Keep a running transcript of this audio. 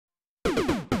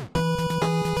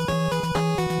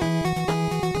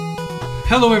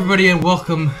Hello everybody and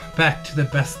welcome back to the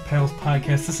Best Pals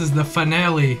podcast. This is the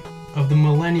finale of the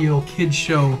Millennial Kids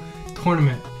Show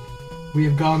tournament. We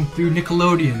have gone through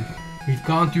Nickelodeon, we've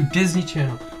gone through Disney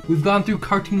Channel, we've gone through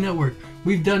Cartoon Network,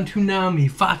 we've done Toonami,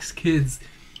 Fox Kids,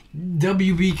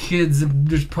 WB Kids,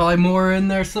 there's probably more in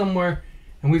there somewhere,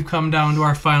 and we've come down to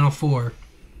our final four.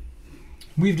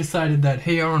 We've decided that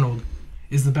Hey Arnold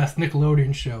is the best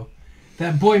Nickelodeon show,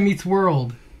 that Boy Meets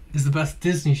World is the best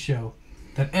Disney show,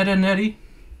 that Ed and Eddie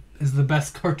is the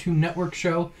best Cartoon Network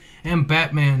show, and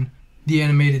Batman, the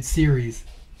animated series,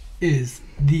 is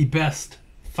the best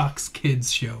Fox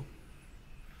Kids show.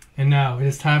 And now it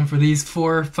is time for these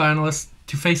four finalists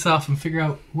to face off and figure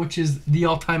out which is the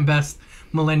all-time best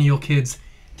Millennial Kids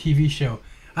TV show.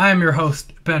 I am your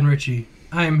host, Ben Richey.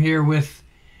 I am here with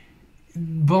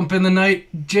Bump in the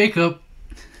Night, Jacob.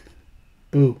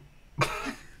 Boo.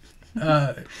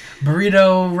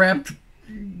 Burrito wrapped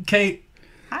Kate.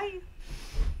 Hi.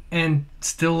 And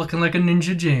still looking like a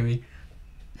ninja Jamie.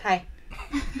 Hi.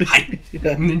 Hi.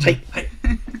 Ninja. Hi.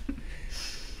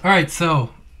 Alright,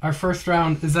 so our first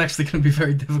round is actually going to be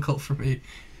very difficult for me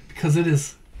because it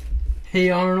is Hey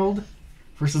Arnold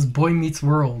versus Boy Meets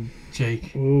World,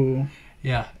 Jake. Ooh.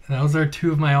 Yeah, those are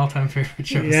two of my all-time favorite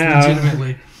shows, yeah.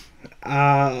 legitimately.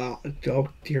 Oh,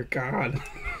 dear God.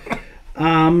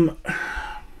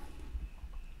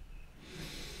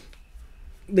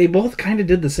 They both kind of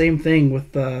did the same thing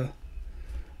with a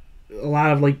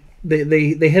lot of, like,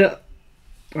 they hit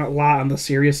a lot on the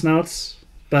serious notes,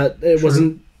 but it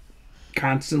wasn't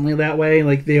constantly that way.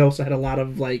 Like, they also had a lot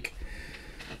of, like,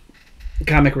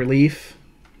 comic relief.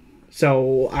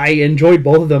 So I enjoyed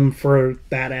both of them for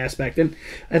that aspect. And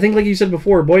I think, like you said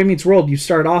before, Boy Meets World, you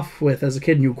start off with as a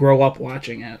kid and you grow up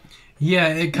watching it. Yeah,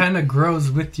 it kind of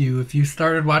grows with you. If you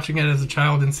started watching it as a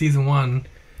child in season 1,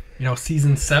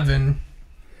 season 7...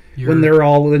 when they're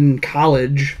all in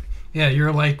college. Yeah,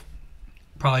 you're like,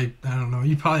 probably, I don't know,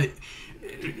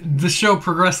 the show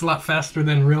progressed a lot faster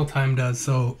than real time does,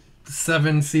 so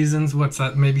 7 seasons, what's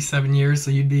that, maybe 7 years,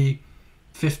 so you'd be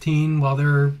 15 while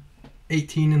they're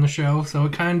 18 in the show, so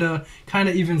it kind of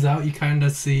evens out. You kind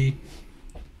of see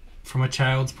from a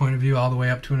child's point of view all the way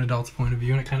up to an adult's point of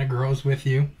view, and it kind of grows with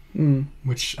you,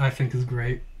 which I think is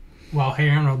great. While Hey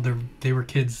Arnold, they were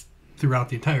kids throughout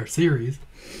the entire series.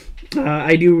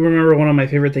 I do remember one of my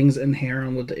favorite things in Hey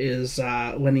Arnold is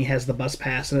when he has the bus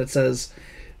pass and it says,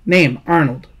 "Name,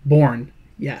 Arnold, born,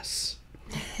 yes."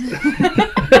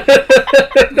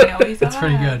 That's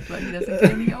pretty good. But he doesn't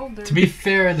get any older. To be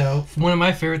fair, though, one of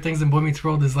my favorite things in Boy Meets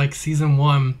World is, like, season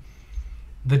 1,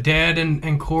 the dad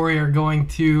and Corey are going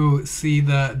to see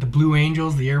the Blue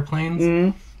Angels, the airplanes,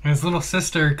 and his little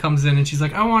sister comes in and she's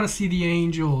like, "I want to see the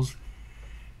angels."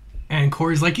 And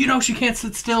Corey's like, "She can't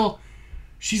sit still.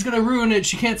 She's gonna ruin it.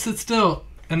 She can't sit still."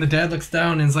 And the dad looks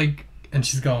down and is like, and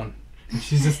she's gone. And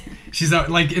she's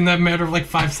out, like, in that matter of like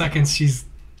 5 seconds, she's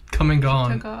come and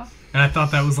gone. Took off. And I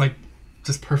thought that was like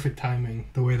just perfect timing,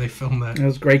 the way they filmed that. It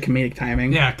was great comedic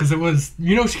timing. Yeah, because it was,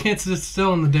 she can't sit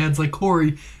still, and the dad's like,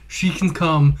 "Corey, she can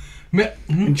come."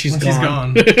 And she's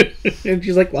gone. And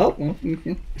she's like, well.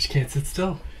 She can't sit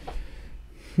still.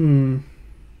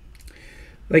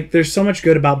 Like, there's so much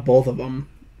good about both of them.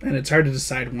 And it's hard to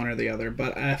decide one or the other,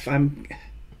 but if I'm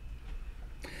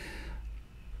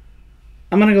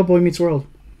gonna go Boy Meets World.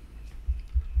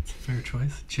 It's a fair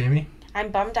choice. Jamie? I'm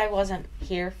bummed I wasn't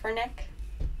here for Nick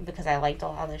because I liked a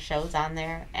lot of the shows on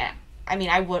there. I mean,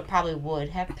 I probably would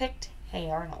have picked Hey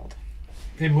Arnold.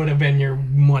 It would have been your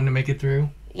one to make it through.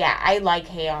 Yeah, I like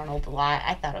Hey Arnold a lot.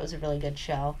 I thought it was a really good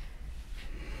show.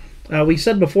 We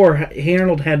said before, Hey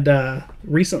Arnold had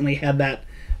recently had that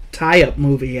tie-up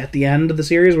movie at the end of the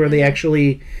series where they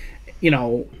actually, yeah,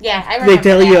 I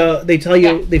remember they tell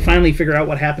you they finally figure out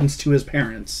what happens to his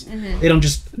parents. They don't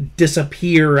just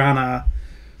disappear on a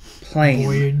plane,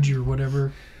 voyage or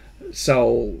whatever.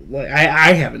 So, like,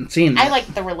 I haven't seen that. I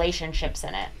liked the relationships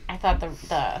in it. I thought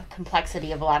the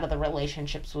complexity of a lot of the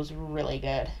relationships was really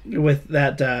good. With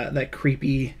that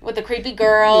creepy... With the creepy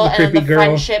girl and the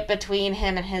friendship between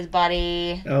him and his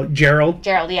buddy. Oh, Gerald?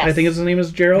 Gerald, yes. I think his name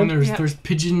is Gerald. And there's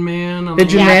Pigeon Man.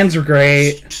 Pigeon Man's are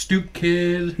great. Stoop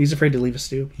Kid. He's afraid to leave a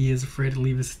stoop. He is afraid to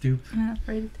leave a stoop. I'm not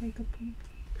afraid to take a poop.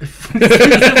 He's afraid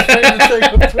to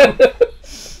take a poop.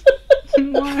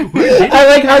 I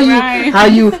like how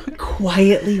you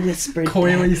quietly whispered.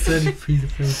 Coyly said he's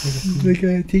afraid to take a poop.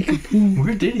 Like, take a poop.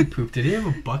 Where did he poop? Did he have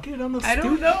a bucket on the stoop? I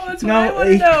don't know. That's what I want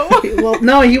to know. Well,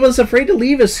 no, he was afraid to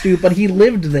leave his stoop, but he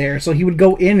lived there, so he would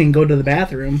go in and go to the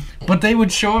bathroom. But they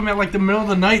would show him at like the middle of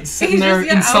the night, sitting there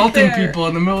insulting people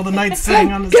in the middle of the night,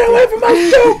 sitting on the stoop. Get away from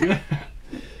my stoop!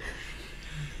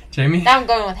 Jamie? Now I'm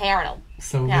going with Hey Arnold.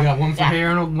 So Yeah. we got one for Yeah. Hey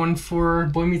Arnold, one for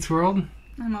Boy Meets World.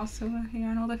 I'm also a Hey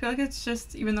Arnold. I feel like it's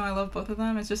just, even though I love both of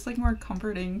them, it's just like more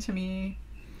comforting to me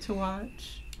to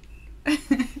watch.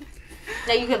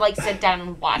 Now you could like sit down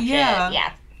and watch Yeah. it.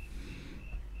 Yeah.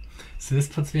 So this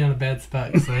puts me on a bad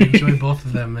spot because I enjoy both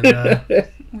of them. And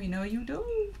We know you do.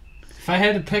 if I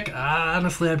had to pick,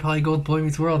 honestly, I'd probably go with Boy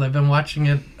Meets World. I've been watching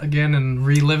it again and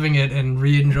reliving it and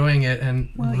re-enjoying it and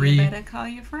Well, you better call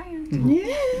your friend.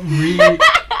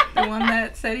 The one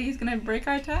that said he's gonna break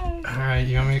our ties. All right,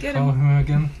 you want me to Get call him. him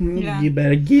again? Yeah. You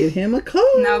better give him a call.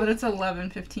 Now that it's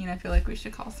 11:15, I feel like we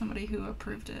should call somebody who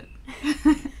approved it.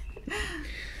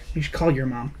 You should call your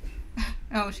mom.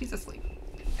 Oh, she's asleep.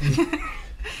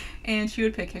 And she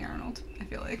would pick Hey Arnold, I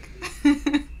feel like.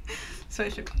 So I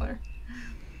should call her.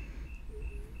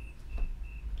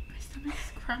 My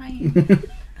stomach's crying.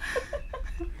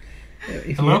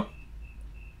 Hello?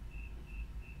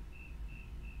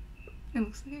 It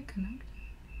looks like it connected.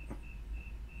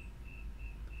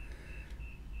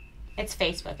 It's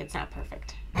Facebook. It's not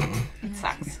perfect. It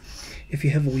sucks. If you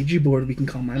have a Ouija board, we can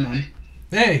call my mom.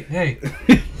 Hey.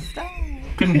 Stop.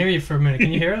 Couldn't hear you for a minute.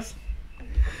 Can you hear us?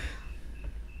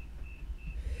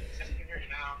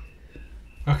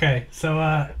 Okay,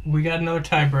 so we got another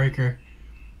tiebreaker.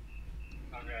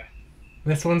 Okay.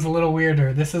 This one's a little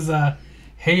weirder. This is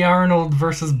Hey Arnold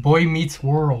versus Boy Meets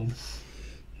World.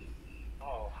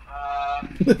 Oh,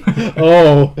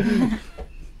 Oh.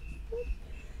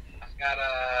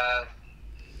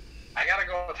 I gotta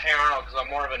go with Hey Arnold because I'm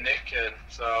more of a Nick kid,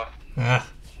 so. All right.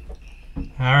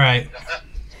 Alright.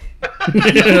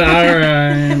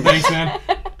 Thanks, man.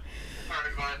 Alright,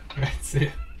 fine. Alright, see ya.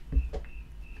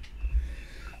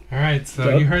 Alright,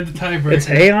 so you heard the tiebreaker. It's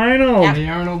Hey Arnold. Yeah. Hey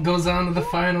Arnold goes on to the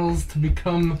finals to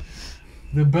become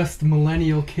the best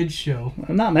Millennial Kids Show.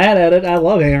 I'm not mad at it. I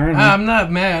love Hey Arnold. I'm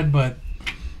not mad, but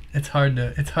it's hard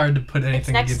to put It's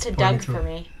anything next against to Boy Doug Meets for World.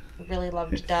 me. I really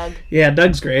loved Doug. Yeah,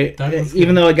 Doug's great. Doug was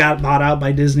Even good. though it got bought out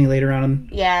by Disney later on,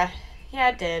 Yeah,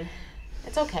 it did.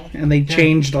 It's okay. and they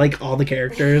changed like all the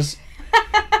characters.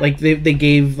 Like they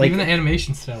gave like Even the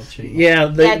animation style changed.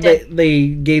 yeah it did. they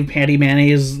gave Patty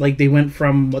Mayonnaise like they went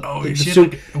from what Oh, the she had,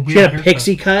 suit- like, a weird she had a haircut.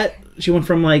 pixie cut. She went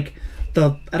from like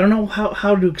I don't know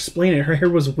how to explain it. Her hair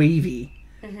was wavy.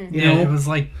 Mm-hmm. You Yeah, know? it was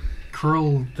like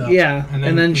curled up. Yeah, and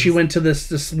then it she was- went to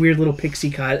this weird little pixie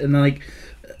cut, and then like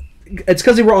it's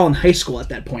because they were all in high school at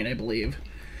that point, I believe.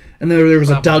 And there was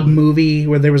a Probably. Doug movie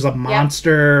where there was a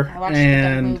monster I watched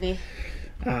and the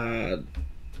Doug movie.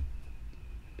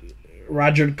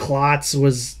 Roger Klotz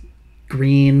was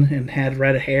green and had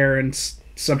red hair and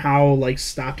somehow like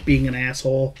stopped being an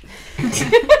asshole.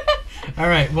 All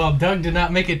right, well, Doug did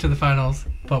not make it to the finals,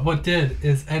 but what did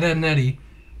is Ed, Edd n Eddy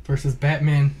versus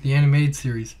Batman, the animated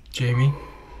series. Jamie,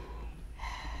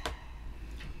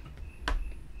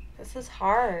 This is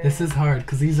hard. this is hard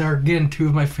because these are, again, two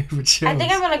of my favorite shows. I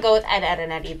think I'm gonna go with Ed, Edd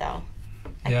n Eddy though.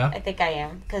 Yeah? I think I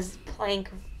am because Plank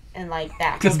and like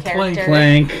that 'Cause whole character.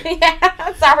 Plank.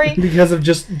 Yeah, sorry. Because of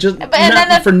just But and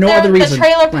then for no other reason. The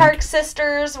Trailer Plank. Park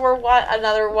Sisters were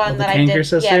another one the that I Kanker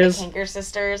did. Yeah, the Sisters? Kanker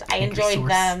Sisters. I Kanker enjoyed Source.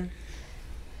 them.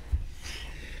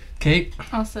 Kate?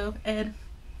 Also, Ed,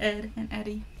 and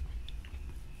Eddie.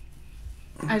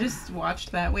 I just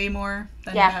watched that way more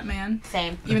than Yeah. Batman.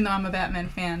 Same. Even though I'm a Batman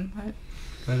fan, but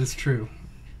That is true.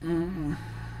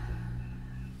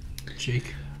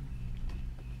 Jake?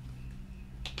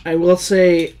 I will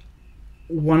say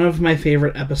one of my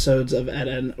favorite episodes of Ed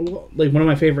and like one of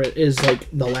my favorite is like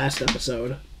the last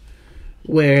episode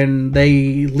when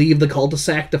they leave the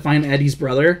cul-de-sac to find Eddie's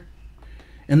brother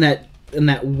in that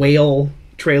whale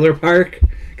trailer park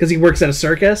because he works at a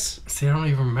circus. See, I don't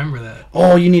even remember that.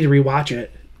 Oh, you need to rewatch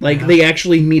it. Like Yeah. they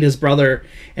actually meet his brother,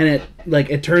 and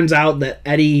it turns out that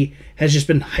Eddie has just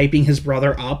been hyping his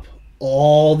brother up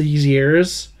all these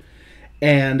years,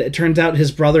 and it turns out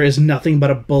his brother is nothing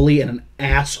but a bully and an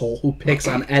asshole who picks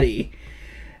on Eddie,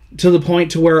 to the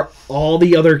point to where all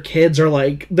the other kids are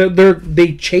like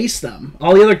they chase them.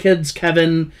 All the other kids,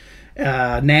 Kevin,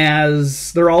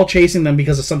 Naz, they're all chasing them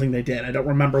because of something they did. I don't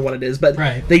remember what it is, but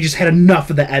Right. they just had enough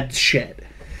of the Ed shit.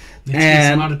 They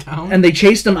chased him out of town? And they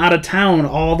chased him out of town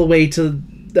all the way to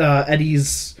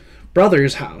Eddie's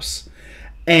brother's house.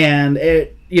 And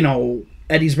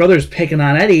Eddie's brother's picking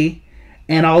on Eddie,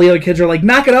 and all the other kids are like,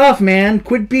 "Knock it off, man!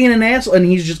 Quit being an asshole!" And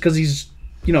he's just because he's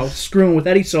screwing with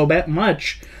Eddie so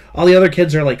much. All the other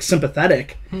kids are like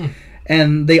sympathetic,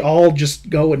 and they all just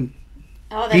go and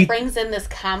Oh, that brings in this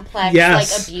complex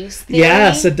Yes. like abuse theory.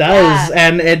 yes, it does, Yeah.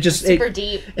 and it just Super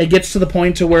deep. It gets to the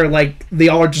point to where like they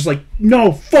all are just like,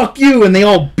 "No, fuck you," and they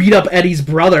all beat up Eddie's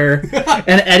brother,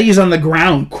 and Eddie's on the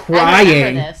ground I crying.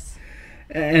 remember this.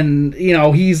 And, you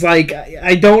know, he's like,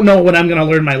 I don't know when I'm going to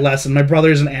learn my lesson. My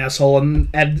brother's an asshole. And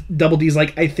Ed Double D's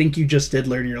like, I think you just did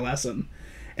learn your lesson.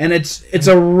 And it's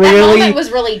a really... That moment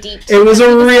was really deep. It was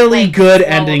a really like, good slow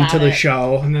ending to the about it.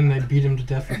 show. And then they beat him to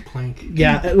death with Plank.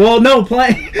 Yeah. Well, no,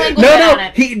 Plank... Plank was No, on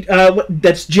it. he...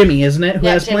 that's Jimmy, isn't it? Who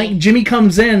Yeah, has Jimmy. Plank? Jimmy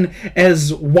comes in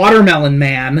as Watermelon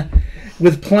Man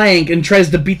with Plank and tries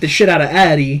to beat the shit out of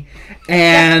Eddie.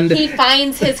 And... He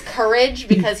finds his courage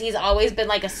because he's always been,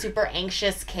 like, a super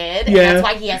anxious kid. And Yeah. that's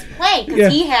why he has Plank. Because Yeah.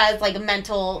 he has, like,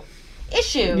 mental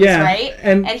issues, Yeah, right?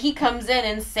 and- he comes in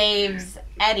and saves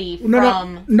Eddie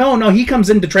from... No, he comes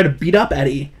in to try to beat up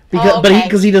Eddie. Because, okay.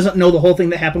 because he doesn't know the whole thing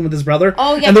that happened with his brother.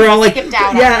 Oh, yeah, and they're he all like, skipped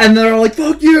out on yeah, it. and they're all like,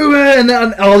 "Fuck you!" And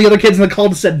then all the other kids in the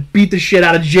cul said, "Beat the shit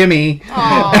out of Jimmy."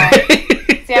 Aw.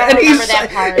 See, I don't remember that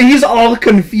part. And he's all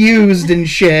confused and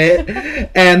shit.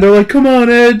 And they're like, "Come on,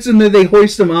 Ed!" And then they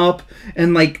hoist him up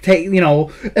and like take, you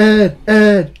know,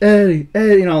 Eddie,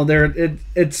 you know,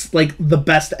 it's like the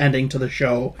best ending to the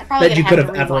show probably that you gonna could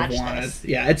have have to ever rewatch wanted. this.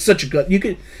 Yeah, it's such a good. You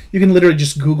can literally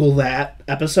just Google that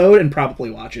episode and probably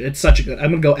watch it. It's such a good.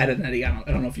 I'm gonna go Ed and Eddie. I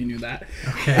don't know if you knew that.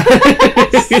 Okay.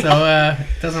 So,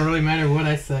 it doesn't really matter what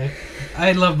I say.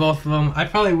 I love both of them. I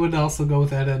probably would also go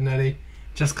with Ed and Eddie,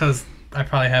 just because I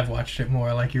probably have watched it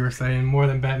more, like you were saying, more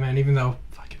than Batman, even though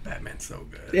fucking Batman's so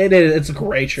good. It is. It's a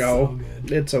great show. So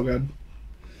good. It's so good.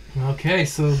 Okay,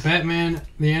 so Batman,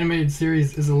 the animated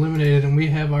series, is eliminated, and we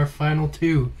have our final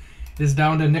two. It is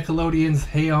down to Nickelodeon's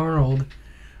Hey Arnold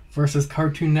versus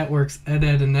Cartoon Network's Ed,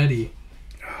 Edd and Eddy.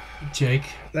 Jake.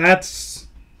 That's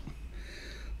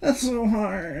so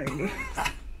hard.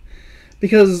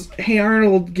 Because Hey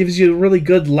Arnold gives you really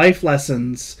good life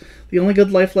lessons. The only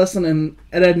good life lesson in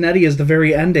Ed, Edd and Eddy is the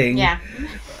very ending. Yeah.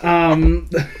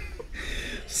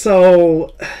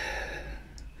 So,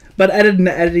 but Ed,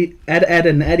 Edd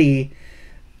and Eddy,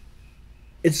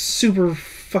 it's super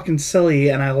fucking silly,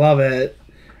 and I love it,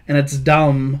 and it's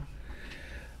dumb.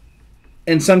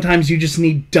 And sometimes you just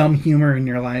need dumb humor in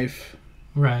your life.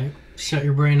 Right. Shut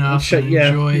your brain off and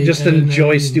enjoy just Ed, Edd and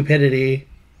enjoy Eddy. stupidity.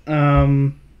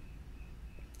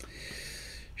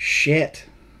 Shit.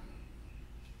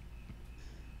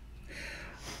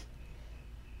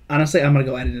 Honestly, I'm gonna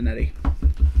go Ed, Edd and Eddy.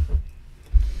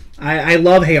 I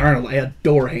love Hey Arnold. I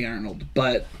adore Hey Arnold,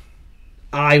 but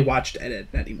I watched Ed, Edd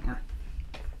and Eddy more.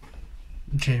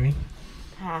 Jamie.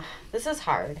 This is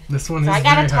hard. This one So is I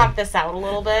gotta very talk hard. this out a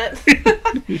little bit.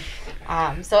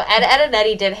 So Ed, Edd and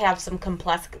Eddy did have some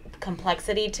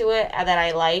complexity to it that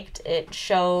I liked. It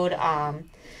showed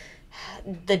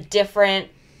the different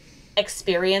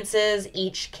experiences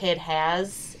each kid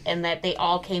has, and that they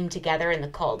all came together in the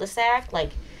cul-de-sac.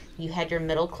 Like, you had your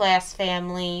middle class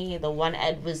family. The one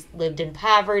Ed lived in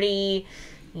poverty.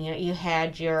 You know, you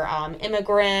had your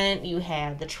immigrant. You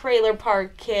had the trailer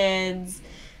park kids.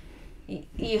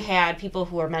 You had people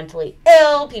who were mentally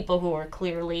ill. People who were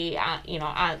clearly,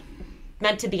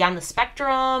 meant to be on the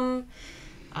spectrum.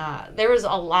 There was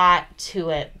a lot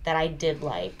to it that I did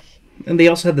like. And they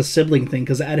also had the sibling thing,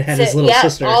 because Ed had his little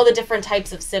sister. All the different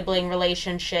types of sibling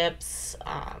relationships.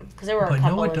 Because there were a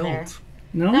couple in there.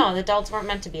 No, the adults weren't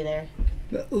meant to be there.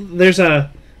 There's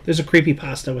a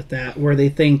creepypasta with that, where they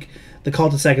think the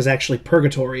cul-de-sac is actually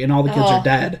purgatory and all the kids are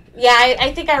dead. Yeah,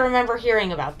 I think I remember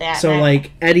hearing about that. So,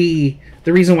 like, Eddie,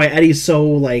 the reason why Eddie's so,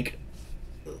 like,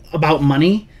 about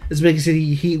money is because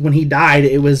he when he died,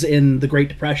 it was in the Great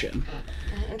Depression.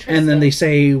 And then they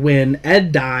say when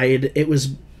Ed died,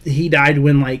 he died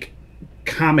when, like,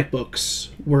 comic books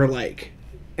were, like,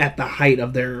 at the height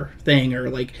of their thing. Or,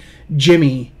 like,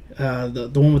 Jimmy,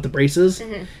 the one with the braces,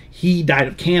 he died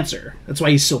of cancer. That's why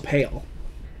he's so pale.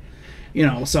 You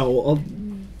know, so...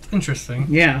 Interesting.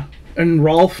 Yeah. And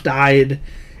Rolf died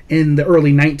in the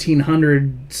early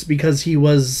 1900s because he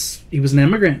was an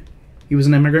immigrant. He was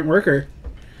an immigrant worker.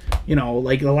 You know,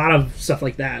 like a lot of stuff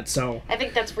like that. So I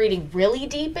think that's reading really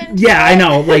deep into yeah, it. I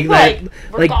know. Like that.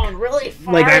 We're going really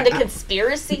far into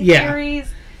conspiracy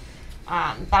theories.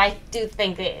 But I do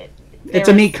think that it's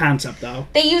a neat concept, though.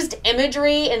 They used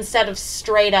imagery instead of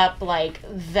straight up, like,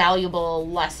 valuable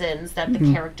lessons that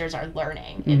the characters are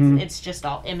learning. It's just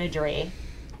all imagery.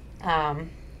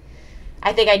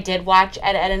 I think I did watch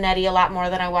Ed, Edd and Eddy a lot more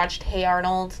than I watched Hey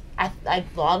Arnold. I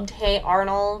loved Hey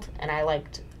Arnold, and I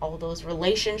liked all those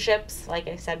relationships, like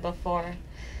I said before.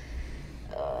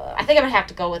 I think I'm going to have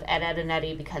to go with Ed, Edd and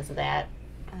Eddy because of that.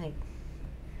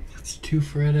 That's 2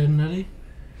 for Ed, Edd and Eddy.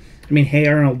 I mean, Hey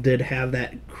Arnold did have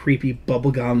that creepy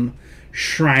bubblegum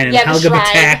shrine in Helga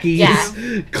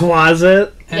Pataki's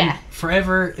closet. And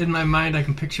forever in my mind, I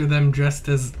can picture them dressed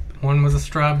as One was a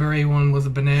strawberry, one was a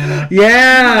banana.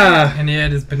 Yeah. And he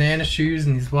had his banana shoes,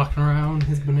 and he's walking around in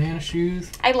his banana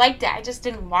shoes. I liked it. I just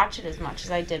didn't watch it as much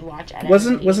as I did watch Ed, Edd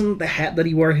n Eddy. Wasn't the hat that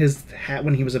he wore his hat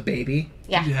when he was a baby?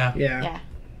 Yeah. Yeah.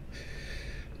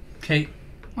 Kate?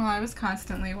 Well, I was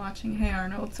constantly watching Hey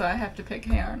Arnold, so I have to pick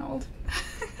Hey Arnold.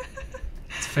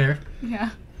 It's fair.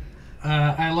 Yeah.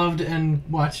 I loved and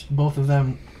watched both of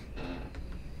them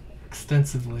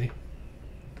extensively.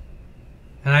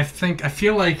 And I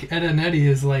feel like Ed, Edd n Eddy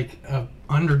is like a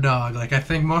underdog. Like, I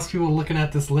think most people looking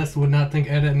at this list would not think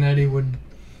Ed, Edd n Eddy would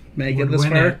Make it this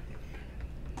win far? it.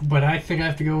 But I think I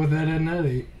have to go with Ed, Edd n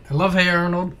Eddy. I love Hey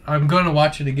Arnold. I'm going to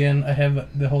watch it again. I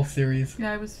have the whole series.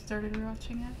 Yeah, I started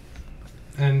rewatching it.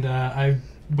 And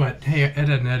but hey, Ed,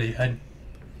 Edd n Eddy. I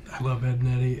love Ed, Edd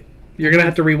n Eddy. You're gonna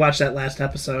have to rewatch that last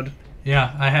episode.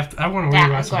 Yeah, I have to. I want to Yeah,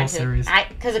 rewatch the whole series.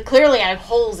 Because clearly I have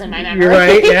holes in my memory. You're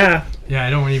right. Yeah. Yeah, I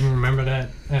don't even remember that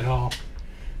at all.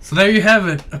 So there you have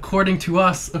it. According to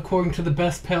us, according to the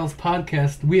Best Pals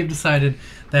podcast, we have decided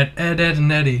that Ed, Edd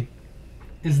n Eddy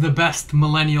is the best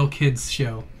Millennial Kids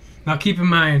show. Now keep in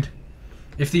mind,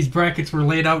 if these brackets were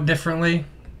laid out differently,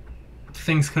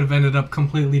 things could have ended up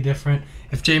completely different.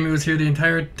 If Jamie was here the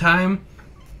entire time,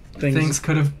 things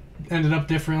could have ended up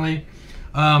differently.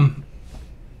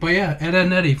 But yeah, Ed, Edd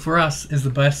n Eddy, for us, is the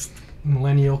best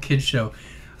Millennial Kids show.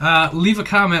 Leave a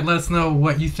comment, let us know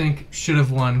what you think should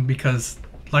have won, because,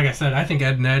 like I said, I think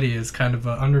Ed, Edd n Eddy is kind of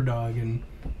an underdog, and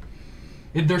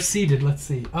they're seeded, let's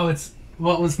see. Oh, it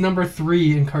was number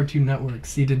 3 in Cartoon Network,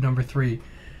 seeded number 3.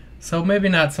 So maybe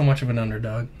not so much of an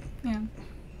underdog. Yeah.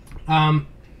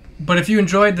 But if you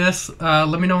enjoyed this,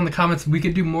 let me know in the comments. We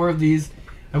could do more of these.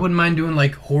 I wouldn't mind doing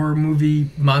like horror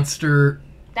movie monster.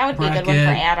 That would be a good one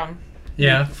for Adam.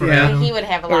 Yeah, for Yeah. Adam. He would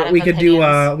have a lot of we could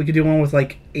opinions. we could do one with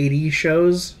like 80s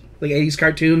shows, like 80s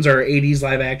cartoons or 80s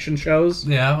live action shows.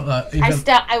 Yeah.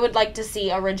 I would like to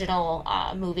see original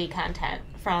movie content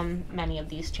from many of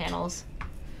these channels.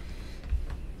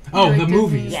 Oh, Like the Disney.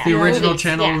 movies. Yeah, The original movies,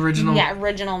 channel, yeah. original. Yeah,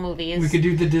 original movies. We could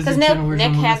do the Disney Because Channel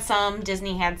original Nick had movies. some,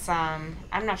 Disney had some.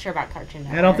 I'm not sure about Cartoon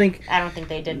Network. I don't think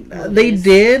they did. They movies.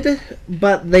 did,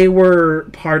 but they were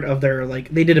part of their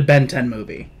they did a Ben 10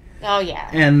 movie, Oh yeah.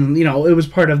 and it was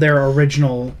part of their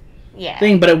original Yeah.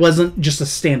 thing, but it wasn't just a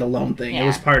standalone thing. It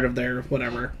was Yeah. part of their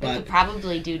whatever. We could But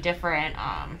probably do different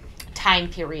time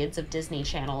periods of Disney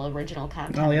Channel original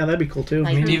content. oh yeah, that'd be cool too.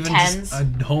 Like- Maybe through even tens. just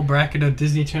a whole bracket of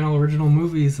Disney Channel original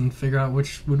movies and figure out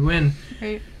which would win.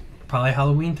 Right. Probably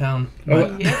Halloween Town. Oh,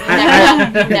 But You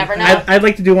never know. You never know. I'd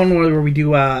like to do one where we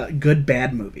do good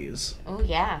bad movies. Oh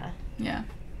yeah. Yeah.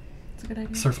 It's a good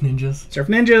idea. Surf Ninjas. Surf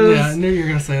Ninjas. Yeah, I knew you were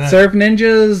going to say that. Surf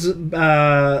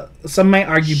Ninjas. Some might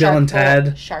argue Bill and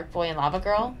Ted. Shark Boy and Lava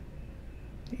Girl.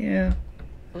 Yeah,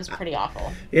 It was pretty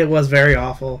awful. it was very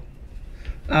awful.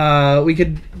 We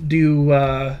could do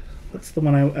what's the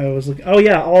one I was looking? Oh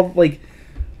yeah, all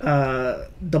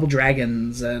Double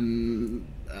Dragons and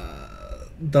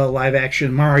the live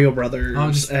action Mario Brothers.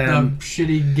 Oh, just and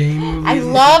shitty game movies. I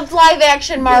loved live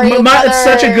action Mario Brothers. It's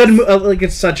such a good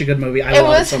it's such a good movie. I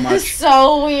love it so much.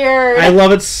 so weird. I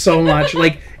love it so much.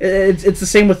 It's the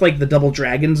same with the Double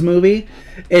Dragons movie.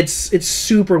 It's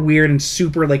super weird and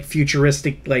super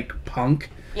futuristic punk.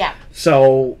 Yeah.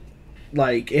 So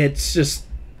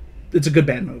it's a good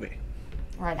bad movie.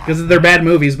 Right on. Because they're bad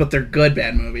movies, but they're good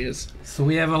bad movies. So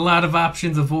we have a lot of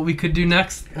options of what we could do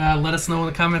next. Let us know in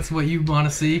the comments what you want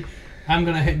to see. I'm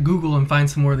going to hit Google and find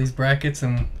some more of these brackets,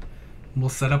 and we'll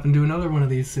set up and do another one of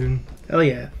these soon. Hell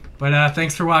yeah. But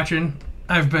thanks for watching.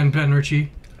 I've been Ben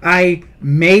Richey. I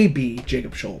may be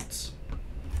Jacob Schultz.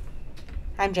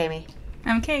 I'm Jamie.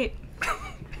 I'm Kate.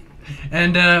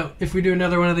 And if we do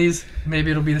another one of these,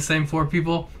 maybe it'll be the same 4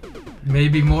 people.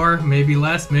 Maybe more, maybe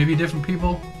less, maybe different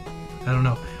people. I don't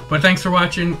know. But thanks for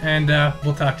watching, and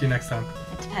we'll talk to you next time.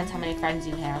 It depends how many friends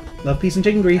you have. Love, peace, and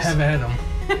chicken grease. Have Adam.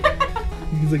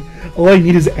 He's like, all I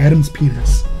need is Adam's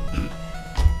penis.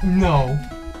 No.